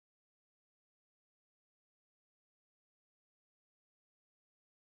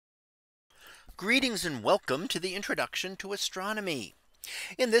Greetings and welcome to the introduction to astronomy.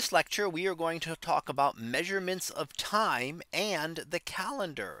 In this lecture, we are going to talk about measurements of time and the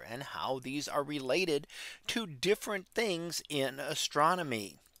calendar and how these are related to different things in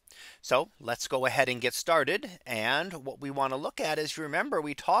astronomy. So let's go ahead and get started. And what we want to look at is, remember,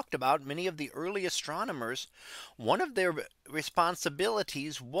 we talked about many of the early astronomers. One of their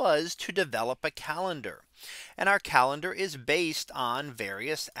responsibilities was to develop a calendar. And our calendar is based on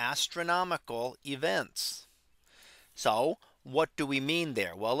various astronomical events. So what do we mean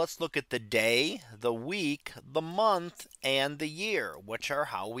there? Well, let's look at the day, the week, the month, and the year, which are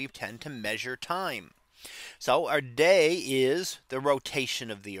how we tend to measure time. So our day is the rotation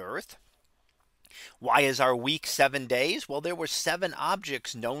of the Earth. Why is our week 7 days? Well, there were 7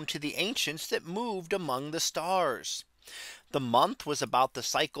 objects known to the ancients that moved among the stars. The month was about the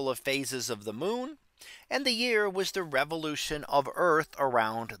cycle of phases of the moon, and the year was the revolution of Earth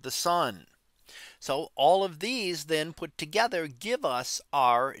around the sun. So all of these then put together give us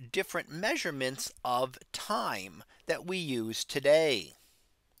our different measurements of time that we use today.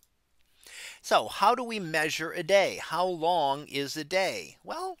 So how do we measure a day? How long is a day?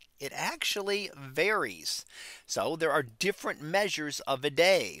 Well, it actually varies. So there are different measures of a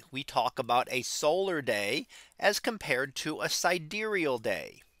day. We talk about a solar day as compared to a sidereal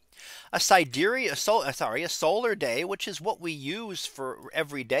day. A solar day, which is what we use for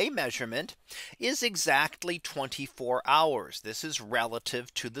everyday measurement, is exactly 24 hours. This is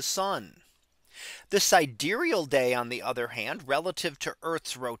relative to the sun. The sidereal day, on the other hand, relative to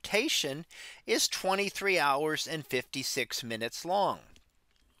Earth's rotation, is 23 hours and 56 minutes long.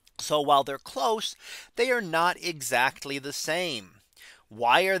 So while they're close, they are not exactly the same.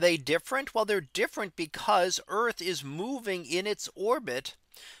 Why are they different? Well, they're different because Earth is moving in its orbit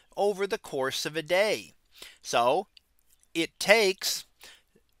over the course of a day. So it takes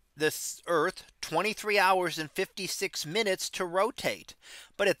this Earth 23 hours and 56 minutes to rotate.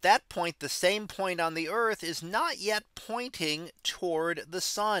 But at that point, the same point on the Earth is not yet pointing toward the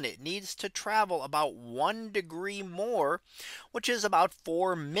sun. It needs to travel about 1 degree more, which is about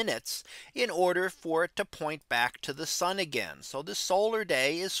 4 minutes, in order for it to point back to the sun again. So the solar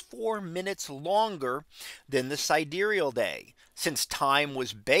day is 4 minutes longer than the sidereal day. Since time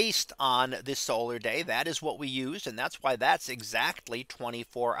was based on the solar day, that is what we used. And that's why that's exactly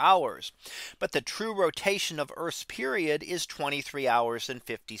 24 hours. But the true rotation of Earth's period is 23 hours and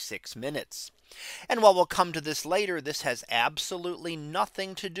 56 minutes. And while we'll come to this later, this has absolutely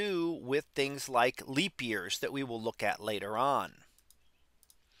nothing to do with things like leap years that we will look at later on.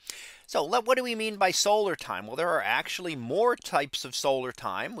 So what do we mean by solar time? Well, there are actually more types of solar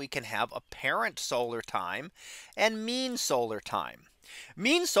time. We can have apparent solar time and mean solar time.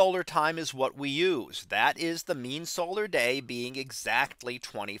 Mean solar time is what we use. That is the mean solar day being exactly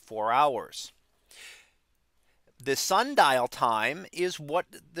 24 hours. The sundial time is what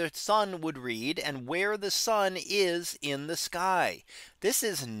the sun would read and where the sun is in the sky. This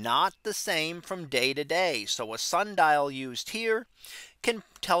is not the same from day to day. So a sundial used here can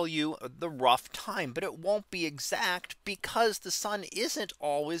tell you the rough time, but it won't be exact because the sun isn't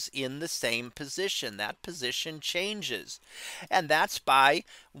always in the same position. That position changes. And that's by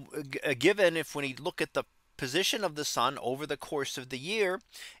given if when you look at the position of the sun over the course of the year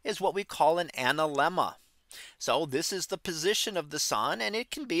is what we call an analemma. So this is the position of the sun, and it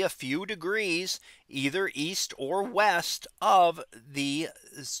can be a few degrees either east or west of the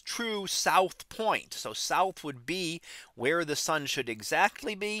true south point. So south would be where the sun should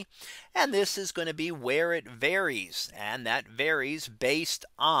exactly be. And this is going to be where it varies. And that varies based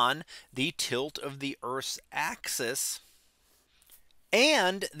on the tilt of the Earth's axis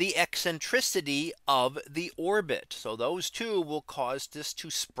and the eccentricity of the orbit. So those two will cause this to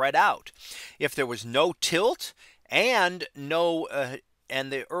spread out. If there was no tilt and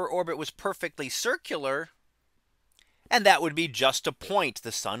the orbit was perfectly circular, and that would be just a point,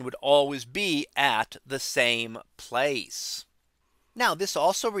 the sun would always be at the same place. Now this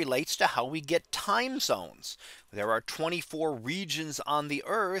also relates to how we get time zones. There are 24 regions on the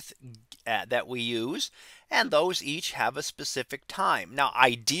Earth that we use, and those each have a specific time. Now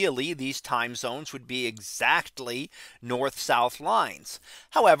ideally these time zones would be exactly north south lines.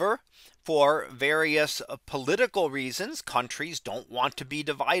 However, for various political reasons, countries don't want to be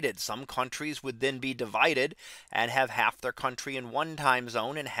divided. Some countries would then be divided and have half their country in one time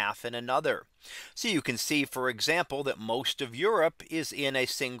zone and half in another. So you can see, for example, that most of Europe is in a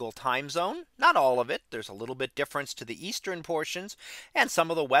single time zone. Not all of it. There's a little bit difference to the eastern portions and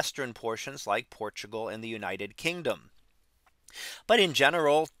some of the western portions like Portugal and the United Kingdom. But in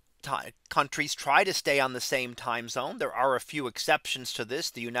general, countries try to stay on the same time zone. There are a few exceptions to this.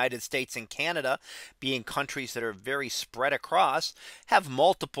 The United States and Canada, being countries that are very spread across, have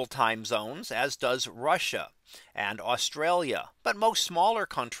multiple time zones, as does Russia and Australia. But most smaller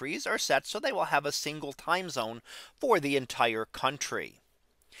countries are set so they will have a single time zone for the entire country.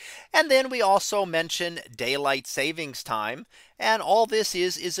 And then we also mention daylight savings time. And all this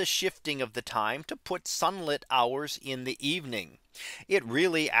is a shifting of the time to put sunlit hours in the evening. It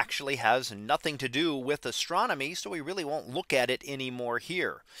really actually has nothing to do with astronomy. So we really won't look at it anymore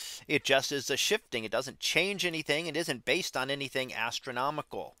here. It just is a shifting. It doesn't change anything. It isn't based on anything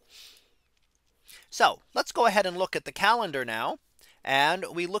astronomical. So let's go ahead and look at the calendar now. And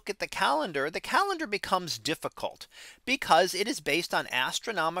we look at the calendar becomes difficult because it is based on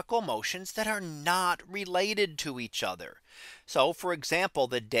astronomical motions that are not related to each other. So for example,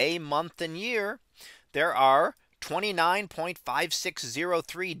 the day, month and year, there are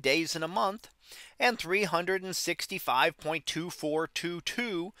 29.5603 days in a month and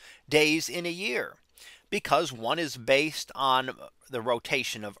 365.2422 days in a year. Because one is based on the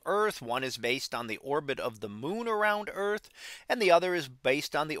rotation of Earth, one is based on the orbit of the moon around Earth, and the other is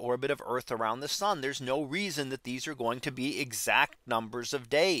based on the orbit of Earth around the sun. There's no reason that these are going to be exact numbers of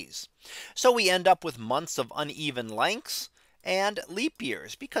days. So we end up with months of uneven lengths and leap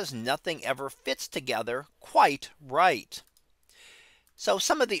years because nothing ever fits together quite right. So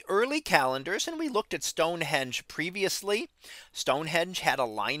some of the early calendars, and we looked at Stonehenge previously. Stonehenge had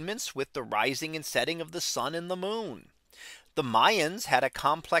alignments with the rising and setting of the sun and the moon. The Mayans had a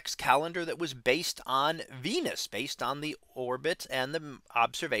complex calendar that was based on Venus, based on the orbit and the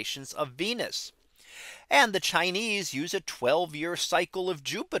observations of Venus. And the Chinese use a 12-year cycle of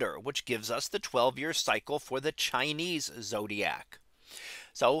Jupiter, which gives us the 12-year cycle for the Chinese zodiac.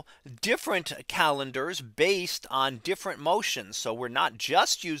 So different calendars based on different motions. So we're not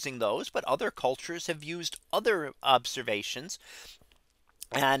just using those, but other cultures have used other observations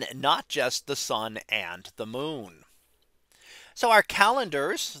and not just the sun and the moon. So our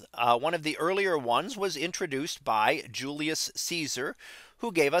calendars, one of the earlier ones was introduced by Julius Caesar,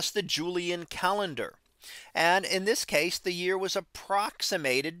 who gave us the Julian calendar. And in this case, the year was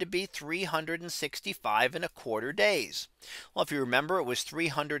approximated to be 365.25 days. Well, if you remember, it was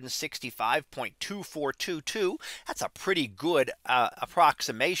 365.2422. That's a pretty good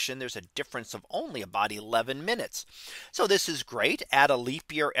approximation. There's a difference of only about 11 minutes. So this is great. Add a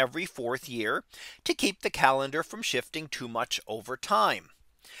leap year every fourth year to keep the calendar from shifting too much over time.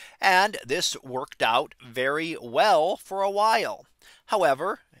 And this worked out very well for a while.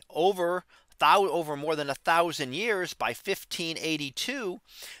 However, over more than 1,000 years, by 1582,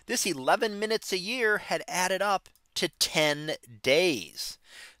 this 11 minutes a year had added up to 10 days.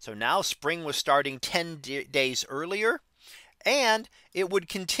 So now spring was starting 10 days earlier, and it would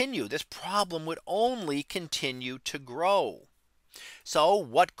continue. This problem would only continue to grow. So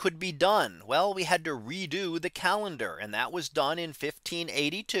what could be done? Well, we had to redo the calendar, and that was done in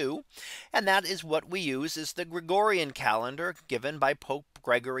 1582. And that is what we use is the Gregorian calendar given by Pope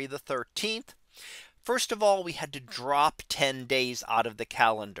Gregory XIII. First of all, we had to drop 10 days out of the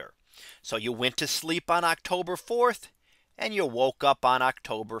calendar. So you went to sleep on October 4th and you woke up on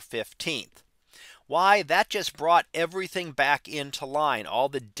October 15th. Why? That just brought everything back into line. All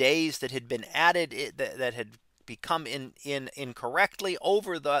the days that had been added that had become incorrectly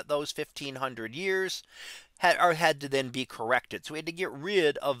over those 1500 years had to then be corrected. So we had to get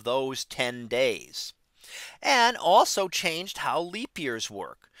rid of those 10 days. And also changed how leap years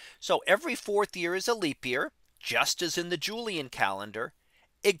work. So every fourth year is a leap year, just as in the Julian calendar,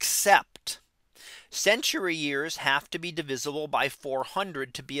 except century years have to be divisible by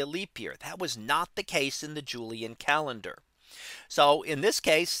 400 to be a leap year. That was not the case in the Julian calendar. So in this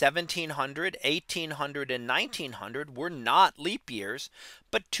case, 1700, 1800 and 1900 were not leap years,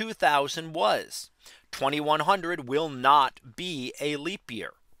 but 2000 was. 2100 will not be a leap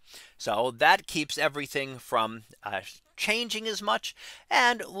year. So that keeps everything from changing as much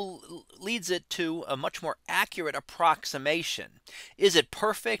and leads it to a much more accurate approximation. Is it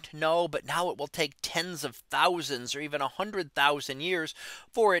perfect? No, but now it will take tens of thousands or even 100,000 years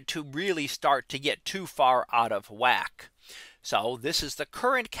for it to really start to get too far out of whack. So this is the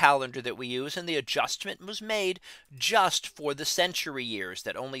current calendar that we use, and the adjustment was made just for the century years,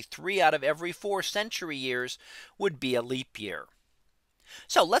 that only 3 out of every 4 century years would be a leap year.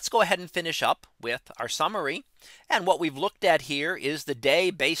 So let's go ahead and finish up with our summary. And what we've looked at here is the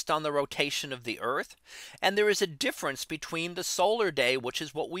day based on the rotation of the Earth. And there is a difference between the solar day, which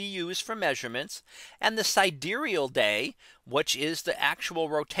is what we use for measurements, and the sidereal day, which is the actual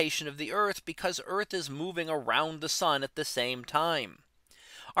rotation of the Earth, because Earth is moving around the sun at the same time.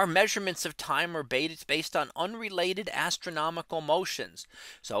 Our measurements of time are based on unrelated astronomical motions.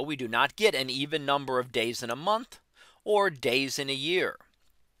 So we do not get an even number of days in a month or days in a year.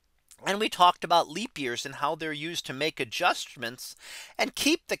 And we talked about leap years and how they're used to make adjustments and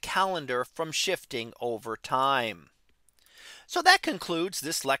keep the calendar from shifting over time. So that concludes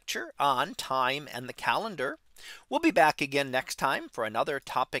this lecture on time and the calendar. We'll be back again next time for another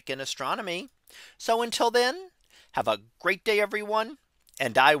topic in astronomy. So until then, have a great day, everyone,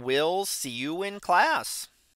 and I will see you in class.